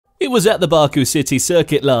It was at the Baku City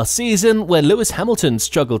circuit last season where Lewis Hamilton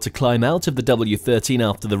struggled to climb out of the W13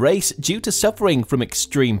 after the race due to suffering from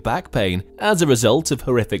extreme back pain as a result of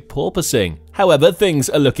horrific porpoising. However,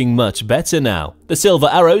 things are looking much better now. The Silver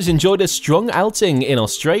Arrows enjoyed a strong outing in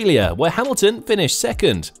Australia, where Hamilton finished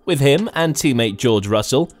second, with him and teammate George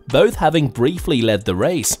Russell both having briefly led the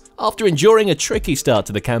race, after enduring a tricky start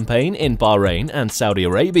to the campaign in Bahrain and Saudi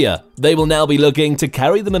Arabia. They will now be looking to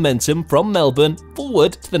carry the momentum from Melbourne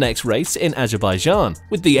forward to the next race in Azerbaijan,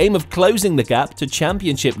 with the aim of closing the gap to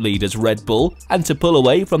championship leaders Red Bull and to pull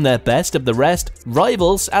away from their best of the rest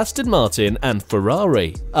rivals Aston Martin and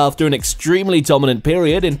Ferrari. After an extremely dominant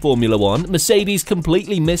period in Formula 1, Mercedes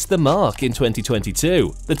completely missed the mark in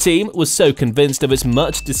 2022. The team was so convinced of its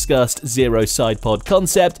much-discussed zero side pod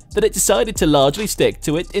concept that it decided to largely stick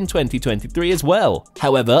to it in 2023 as well.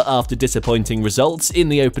 However, after disappointing results in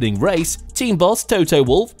the opening race, team boss Toto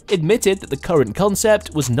Wolff admitted that the current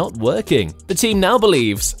concept was not working. The team now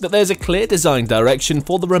believes that there's a clear design direction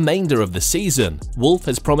for the remainder of the season. Wolff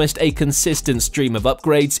has promised a consistent stream of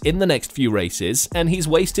upgrades in the next few races, and he's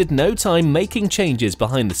wasted no time making changes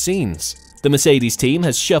behind the scenes. The Mercedes team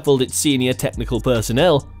has shuffled its senior technical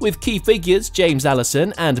personnel, with key figures James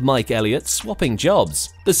Allison and Mike Elliott swapping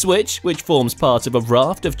jobs. The switch, which forms part of a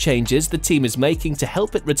raft of changes the team is making to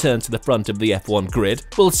help it return to the front of the F1 grid,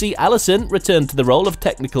 will see Allison return to the role of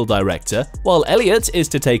technical director, while Elliott is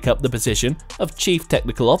to take up the position of chief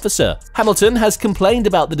technical officer. Hamilton has complained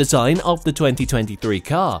about the design of the 2023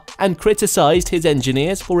 car and criticized his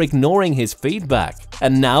engineers for ignoring his feedback.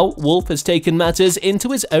 And now Wolff has taken matters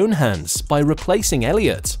into his own hands by replacing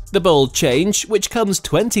Elliott. The bold change, which comes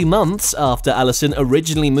 20 months after Allison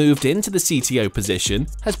originally moved into the CTO position,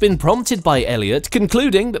 has been prompted by Elliott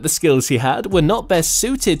concluding that the skills he had were not best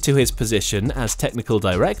suited to his position as technical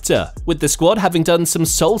director. With the squad having done some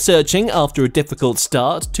soul-searching after a difficult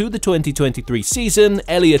start to the 2023 season,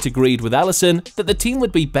 Elliott agreed with Allison that the team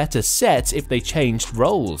would be better set if they changed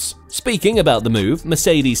roles. Speaking about the move,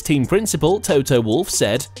 Mercedes team principal Toto Wolff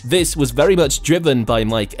said, "This was very much driven by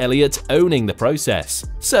Mike Elliott owning the process.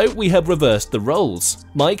 So we have reversed the roles.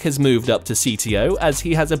 Mike has moved up to CTO as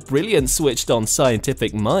he has a brilliant switched-on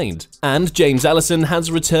scientific mind. And James Allison has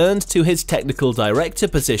returned to his technical director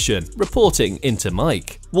position, reporting into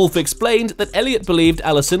Mike." Wolff explained that Elliott believed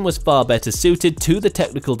Allison was far better suited to the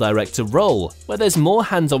technical director role, where there's more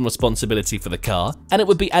hands-on responsibility for the car, and it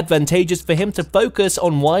would be advantageous for him to focus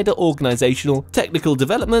on wider organizational technical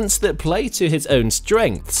developments that play to his own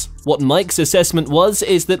strengths. What Mike's assessment was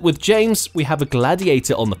is that with James, we have a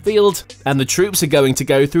gladiator on the field, and the troops are going to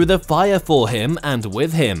go through the fire for him and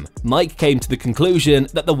with him. Mike came to the conclusion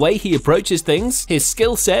that the way he approaches things, his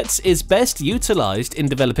skill sets, is best utilized in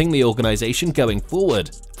developing the organization going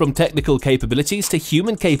forward, from technical capabilities to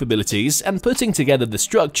human capabilities, and putting together the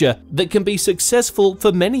structure that can be successful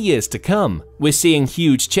for many years to come. We're seeing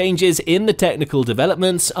huge changes in the technical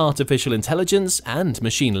developments, artificial intelligence, and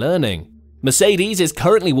machine learning. Mercedes is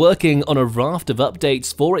currently working on a raft of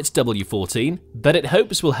updates for its W14 that it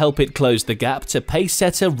hopes will help it close the gap to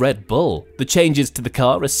pace-setter Red Bull. The changes to the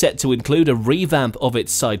car are set to include a revamp of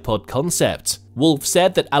its sidepod concept. Wolff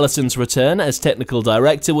said that Allison's return as technical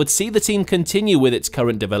director would see the team continue with its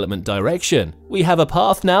current development direction. "We have a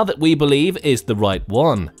path now that we believe is the right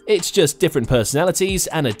one. It's just different personalities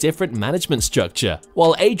and a different management structure."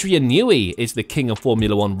 While Adrian Newey is the king of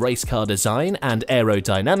Formula 1 race car design and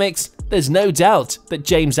aerodynamics, there's no doubt that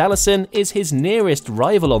James Allison is his nearest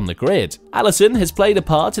rival on the grid. Allison has played a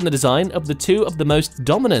part in the design of the two of the most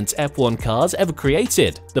dominant F1 cars ever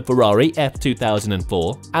created, the Ferrari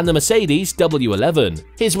F2004 and the Mercedes W11.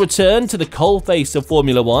 His return to the coalface of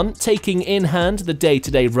Formula 1, taking in hand the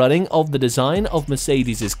day-to-day running of the design of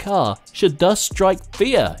Mercedes' car, should thus strike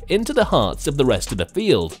fear into the hearts of the rest of the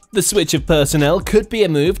field. The switch of personnel could be a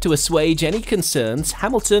move to assuage any concerns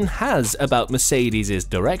Hamilton has about Mercedes'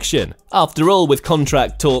 direction. After all, with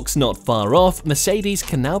contract talks not far off, Mercedes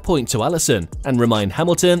can now point to Allison and remind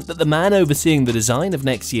Hamilton that the man overseeing the design of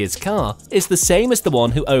next year's car is the same as the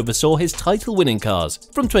one who oversaw his title-winning cars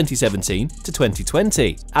from 2017 to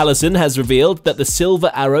 2020. Allison has revealed that the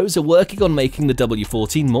Silver Arrows are working on making the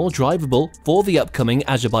W14 more drivable for the upcoming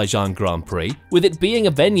Azerbaijan Grand Prix, with it being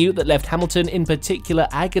a venue that left Hamilton in particular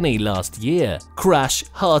agony last year. Crash,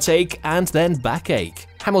 heartache, and then backache.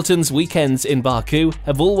 Hamilton's weekends in Baku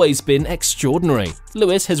have always been extraordinary.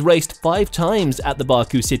 Lewis has raced 5 times at the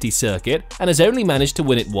Baku City Circuit and has only managed to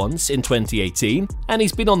win it once in 2018, and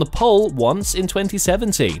he's been on the pole once in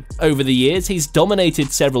 2017. Over the years, he's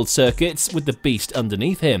dominated several circuits with the beast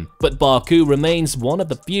underneath him, but Baku remains one of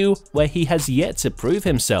the few where he has yet to prove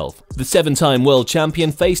himself. The 7-time world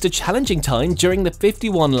champion faced a challenging time during the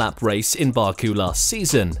 51-lap race in Baku last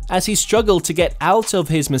season, as he struggled to get out of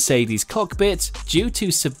his Mercedes cockpit due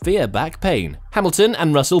to severe back pain. Hamilton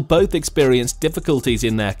and Russell both experienced difficulties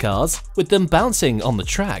in their cars, with them bouncing on the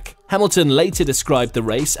track. Hamilton later described the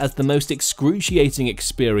race as the most excruciating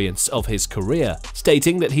experience of his career,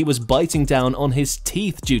 stating that he was biting down on his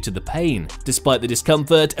teeth due to the pain. Despite the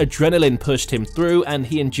discomfort, adrenaline pushed him through and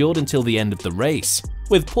he endured until the end of the race.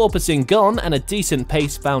 With porpoising gone and a decent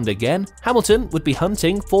pace found again, Hamilton would be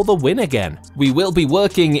hunting for the win again. We will be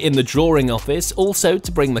working in the drawing office also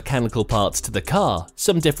to bring mechanical parts to the car,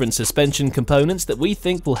 some different suspension components that we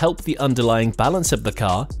think will help the underlying balance of the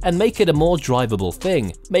car and make it a more drivable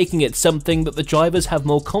thing, making it something that the drivers have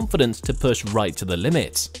more confidence to push right to the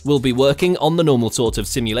limit. We'll be working on the normal sort of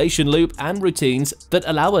simulation loop and routines that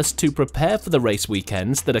allow us to prepare for the race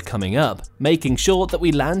weekends that are coming up, making sure that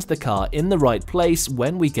we land the car in the right place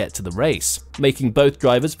when we get to the race. Making both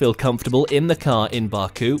drivers feel comfortable in the car in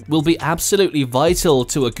Baku will be absolutely vital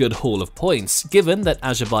to a good haul of points, given that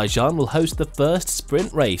Azerbaijan will host the first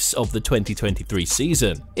sprint race of the 2023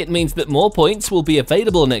 season. It means that more points will be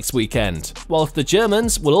available next weekend, whilst the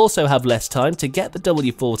Germans will also have less time to get the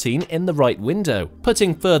W14 in the right window,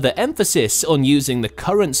 putting further emphasis on using the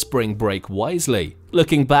current spring break wisely.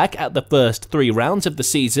 Looking back at the first 3 rounds of the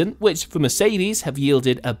season, which for Mercedes have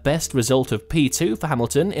yielded a best result of P2 for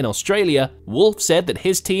Hamilton in Australia, Wolff said that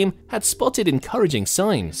his team had spotted encouraging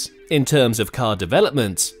signs. In terms of car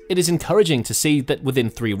development, it is encouraging to see that within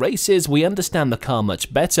 3 races we understand the car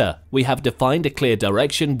much better. We have defined a clear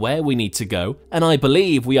direction where we need to go, and I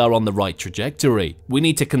believe we are on the right trajectory. We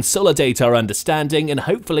need to consolidate our understanding, and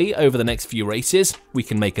hopefully over the next few races we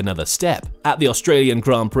can make another step. At the Australian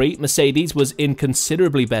Grand Prix, Mercedes was in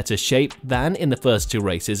considerably better shape than in the first 2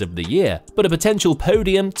 races of the year, but a potential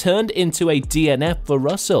podium turned into a DNF for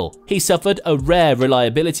Russell. He suffered a rare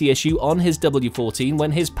reliability issue on his W14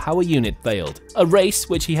 when his power unit failed, a race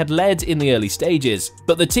which he had led in the early stages,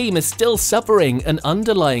 but the team is still suffering an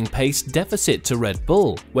underlying pace deficit to Red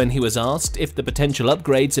Bull. When he was asked if the potential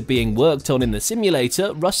upgrades are being worked on in the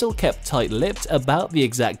simulator, Russell kept tight-lipped about the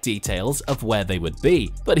exact details of where they would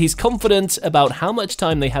be, but he's confident about how much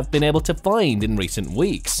time they have been able to find in recent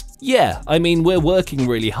weeks. Yeah, I mean, we're working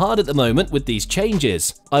really hard at the moment with these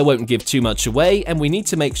changes. I won't give too much away, and we need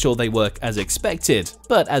to make sure they work as expected.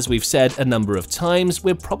 But as we've said a number of times,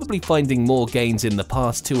 we're probably finding more gains in the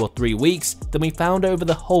past 2 or 3 weeks than we found over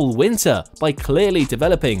the whole winter by clearly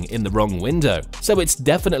developing in the wrong window. So it's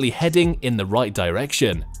definitely heading in the right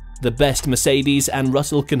direction. The best Mercedes and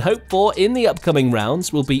Russell can hope for in the upcoming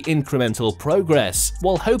rounds will be incremental progress,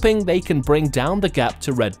 while hoping they can bring down the gap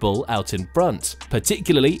to Red Bull out in front,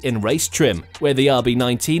 particularly in race trim, where the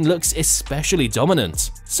RB19 looks especially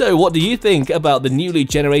dominant. So what do you think about the newly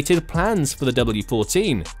generated plans for the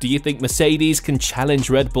W14? Do you think Mercedes can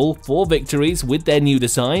challenge Red Bull for victories with their new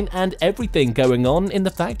design and everything going on in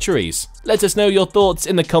the factories? Let us know your thoughts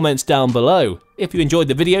in the comments down below. If you enjoyed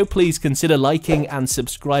the video, please consider liking and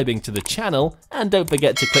subscribing to the channel, and don't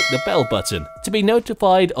forget to click the bell button to be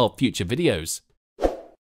notified of future videos.